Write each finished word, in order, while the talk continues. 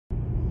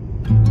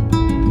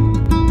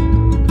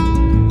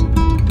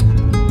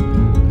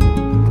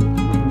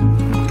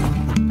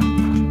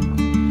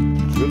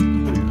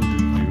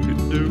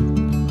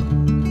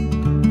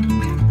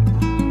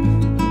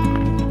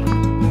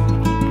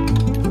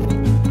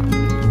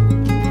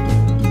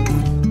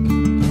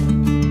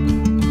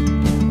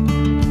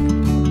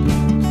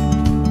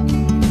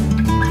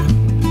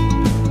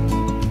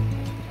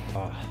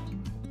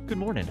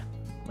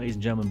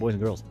and gentlemen, boys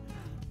and girls,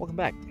 welcome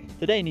back.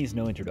 Today needs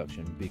no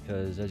introduction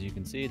because, as you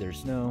can see, there's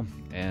snow,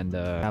 and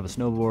I have a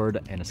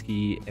snowboard and a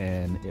ski,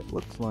 and it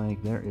looks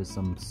like there is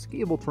some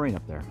skiable terrain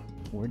up there.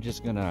 We're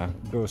just gonna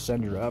go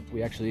send her up.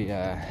 We actually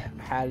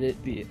had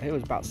it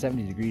was about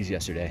 70 degrees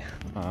yesterday,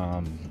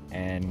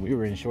 and we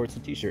were in shorts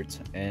and t-shirts,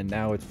 and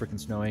now it's freaking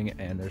snowing,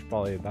 and there's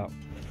probably about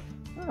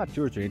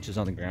 2 or 3 inches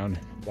on the ground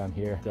down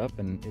here. Up,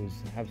 and it was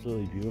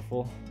absolutely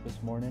beautiful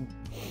this morning.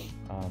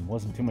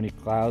 Wasn't too many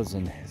clouds,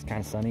 and it's kind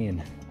of sunny,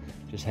 and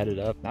just headed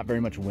up. Not very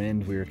much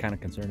wind. We were kind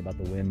of concerned about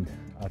the wind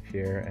up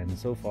here, and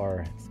so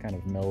far it's kind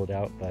of mellowed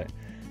out, but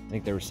I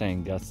think they were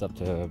saying gusts up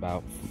to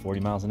about 40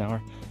 miles an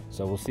hour.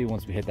 So we'll see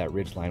once we hit that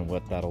ridge line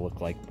what that'll look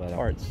like, but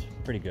it's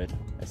pretty good.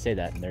 I say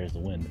that and there's the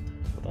wind,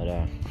 but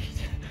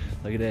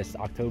look at this,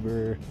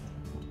 October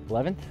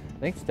 11th. I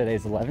think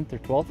today's 11th or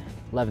 12th?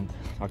 11th,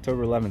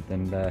 October 11th,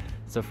 and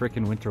it's a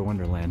freaking winter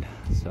wonderland,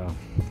 so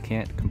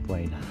can't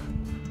complain.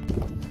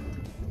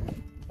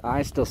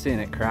 I'm still seeing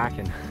it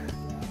cracking,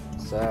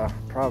 so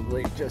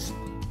probably just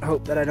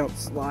hope that I don't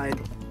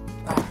slide.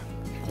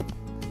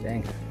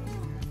 Dang.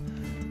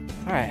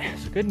 All right,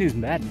 so good news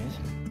and bad news.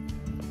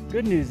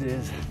 Good news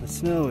is the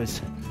snow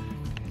is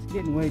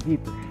getting way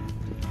deeper,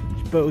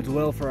 which bodes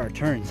well for our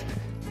turns.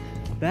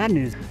 Bad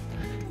news,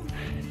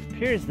 it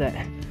appears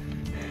that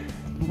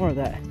more of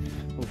that,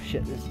 oh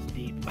shit, this is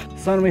deep. The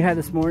sun we had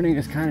this morning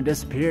has kind of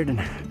disappeared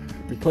and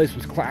replaced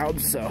with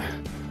clouds, so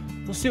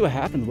we'll see what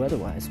happens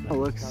weather-wise. It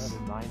looks kind of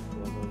a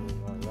minefield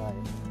over right.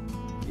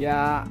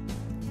 Yeah.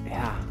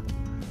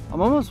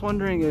 I'm almost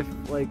wondering if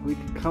like we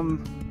could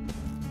come,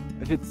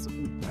 if it's,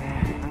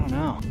 I don't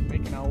know,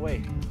 making our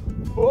way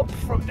up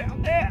from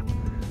down there.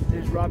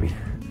 There's Robbie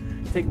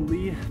taking the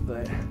lead,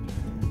 but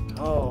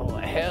oh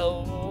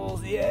hell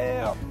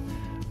yeah,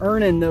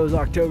 earning those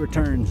October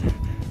turns.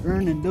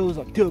 Earning those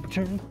October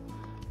turns.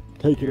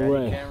 Take it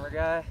away. Camera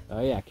guy? Oh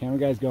yeah, camera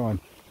guy's going.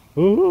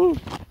 Ooh.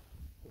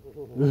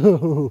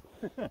 Ooh.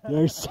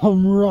 There's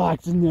some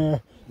rocks in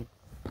there.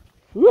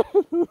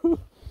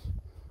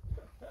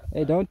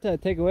 Hey, don't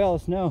take away all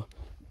the snow.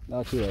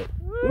 Oh, too late.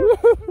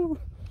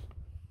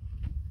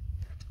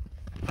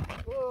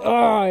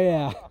 Oh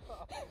yeah.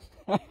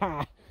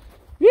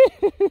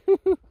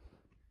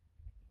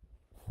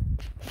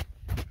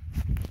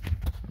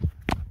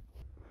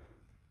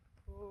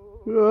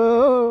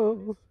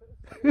 Whoa.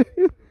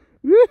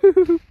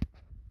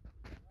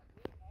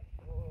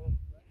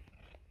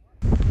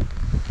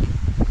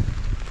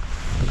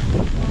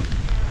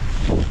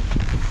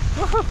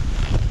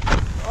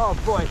 Oh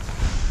boy.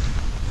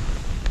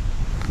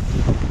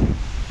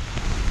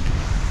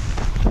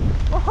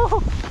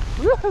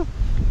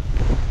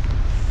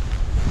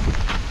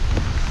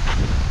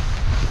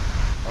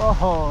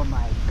 Oh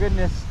my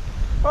goodness.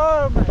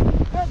 Oh my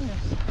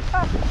goodness.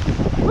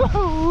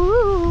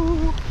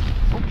 Oh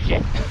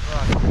shit.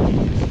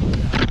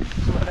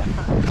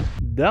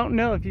 Don't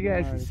know if you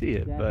guys can see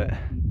it, but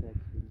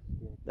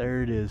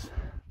there it is.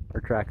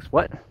 Our tracks.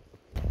 What?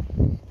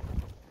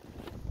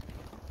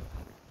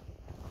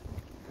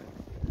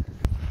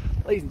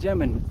 Ladies and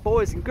gentlemen,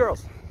 boys and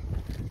girls,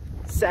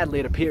 sadly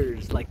it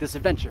appears like this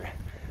adventure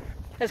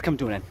has come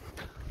to an end.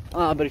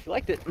 But if you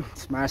liked it,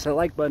 smash that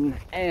like button,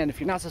 and if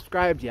you're not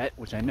subscribed yet,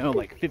 which I know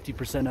like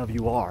 50% of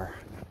you are,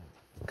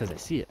 because I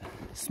see it,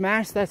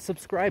 smash that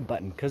subscribe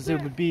button, because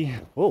it would be,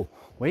 whoa,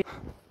 wait,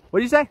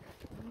 what did you say?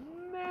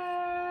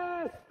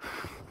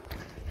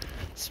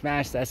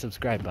 Smash that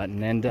subscribe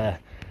button, and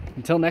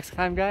until next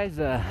time guys,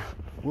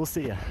 we'll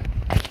see ya.